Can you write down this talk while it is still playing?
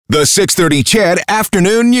The 6:30 CHED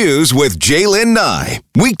Afternoon News with Jaylen Nye.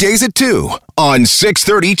 Weekdays at 2 on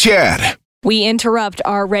 6:30 CHED. We interrupt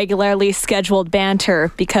our regularly scheduled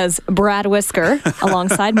banter because Brad Whisker,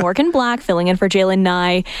 alongside Morgan Black, filling in for Jaylen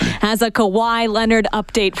Nye, has a Kawhi Leonard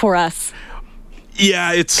update for us.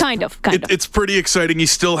 Yeah, it's kind of. It's pretty exciting. He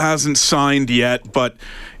still hasn't signed yet, but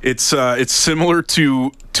it's similar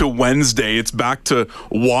to Wednesday. It's back to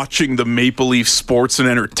watching the Maple Leaf Sports and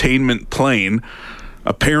Entertainment plane.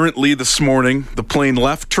 Apparently, this morning, the plane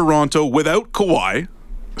left Toronto without Kawhi.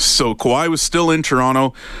 So Kawhi was still in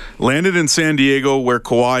Toronto, landed in San Diego where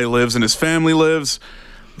Kawhi lives and his family lives.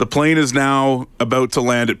 The plane is now about to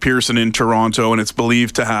land at Pearson in Toronto, and it's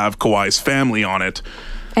believed to have Kawhi's family on it.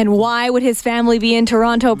 And why would his family be in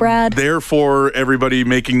Toronto, Brad? Therefore, everybody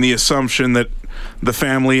making the assumption that the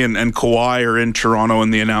family and Kawhi are in Toronto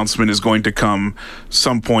and the announcement is going to come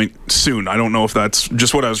some point soon. I don't know if that's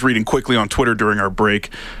just what I was reading quickly on Twitter during our break.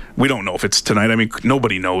 We don't know if it's tonight. I mean,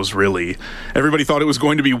 nobody knows, really. Everybody thought it was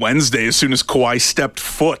going to be Wednesday as soon as Kawhi stepped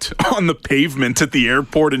foot on the pavement at the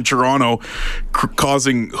airport in Toronto,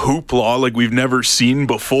 causing hoopla like we've never seen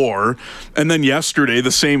before. And then yesterday,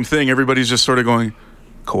 the same thing. Everybody's just sort of going,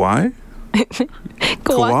 Kawhi?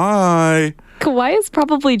 Kawhi? Kawhi is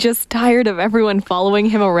probably just tired of everyone following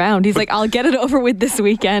him around. He's like, I'll get it over with this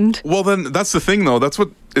weekend. Well, then that's the thing, though. That's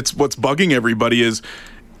what's bugging everybody is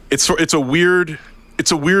it's a weird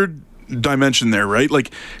dimension there, right?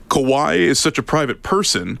 Like, Kawhi is such a private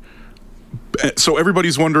person. So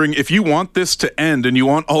everybody's wondering, if you want this to end and you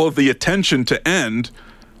want all of the attention to end,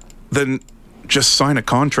 then just sign a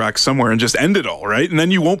contract somewhere and just end it all, right? And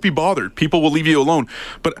then you won't be bothered. People will leave you alone.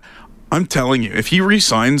 But I'm telling you, if he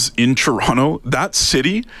resigns in Toronto, that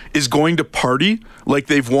city is going to party like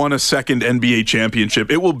they've won a second NBA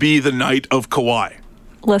championship. It will be the night of Kawhi.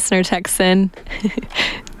 Listener texts in,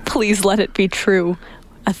 please let it be true.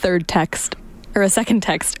 A third text, or a second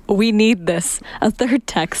text. We need this. A third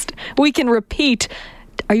text. We can repeat.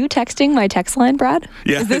 Are you texting my text line, Brad?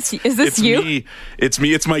 Yeah. Is this you? Me. It's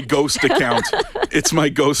me. It's my ghost account. It's my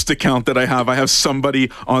ghost account that I have. I have somebody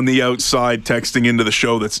on the outside texting into the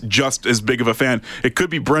show that's just as big of a fan. It could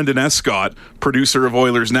be Brendan Escott, producer of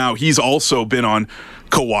Oilers Now. He's also been on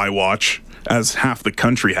Kawhi Watch, as half the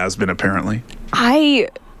country has been, apparently. I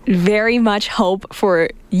very much hope for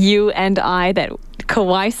you and I that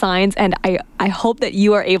Kawhi signs, and I hope that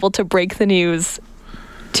you are able to break the news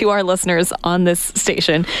to our listeners on this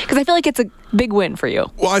station, because I feel like it's a big win for you.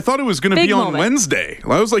 Well, I thought it was going to be on Wednesday.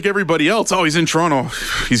 I was like everybody else. Oh, he's in Toronto.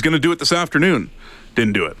 He's going to do it this afternoon.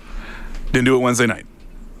 Didn't do it. Didn't do it Wednesday night.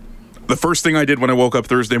 The first thing I did when I woke up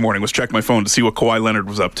Thursday morning was check my phone to see what Kawhi Leonard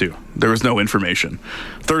was up to. There was no information.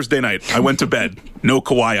 Thursday night, I went to bed. No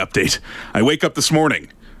Kawhi update. I wake up this morning.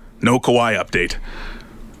 No Kawhi update.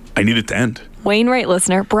 I need it to end. Wainwright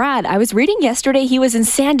listener, Brad, I was reading yesterday he was in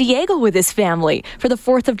San Diego with his family for the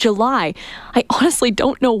 4th of July. I honestly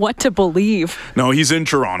don't know what to believe. No, he's in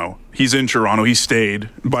Toronto. He stayed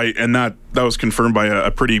and that was confirmed by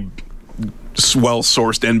a pretty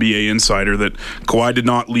well-sourced NBA insider that Kawhi did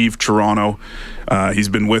not leave Toronto. He's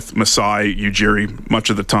been with Masai Ujiri much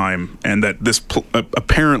of the time, and that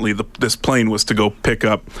apparently this plane was to go pick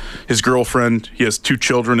up his girlfriend. He has 2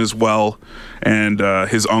 children as well, and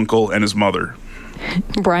his uncle and his mother.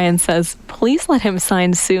 Brian says, please let him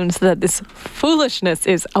sign soon so that this foolishness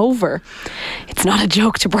is over. It's not a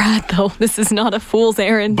joke to Brad, though. This is not a fool's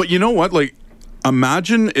errand. But you know what? Like,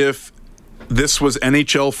 imagine if this was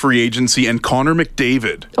NHL free agency and Connor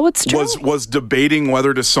McDavid was debating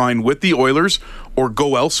whether to sign with the Oilers or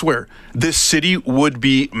go elsewhere. This city would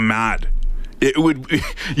be mad. You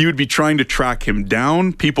would be trying to track him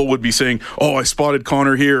down. People would be saying, oh, I spotted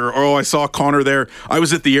Connor here, or oh, I saw Connor there. I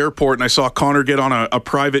was at the airport and I saw Connor get on a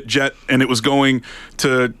private jet and it was going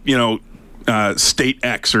to, state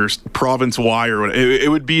X or province Y or whatever. It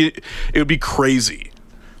would be crazy.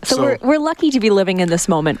 So we're lucky to be living in this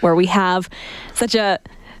moment where we have such a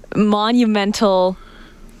monumental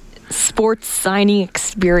sports signing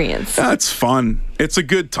experience. That's fun. It's a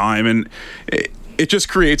good time, and it just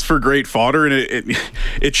creates for great fodder, and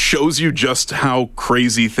it shows you just how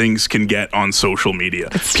crazy things can get on social media.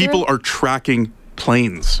 People are tracking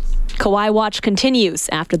planes. Kawhi Watch continues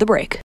after the break.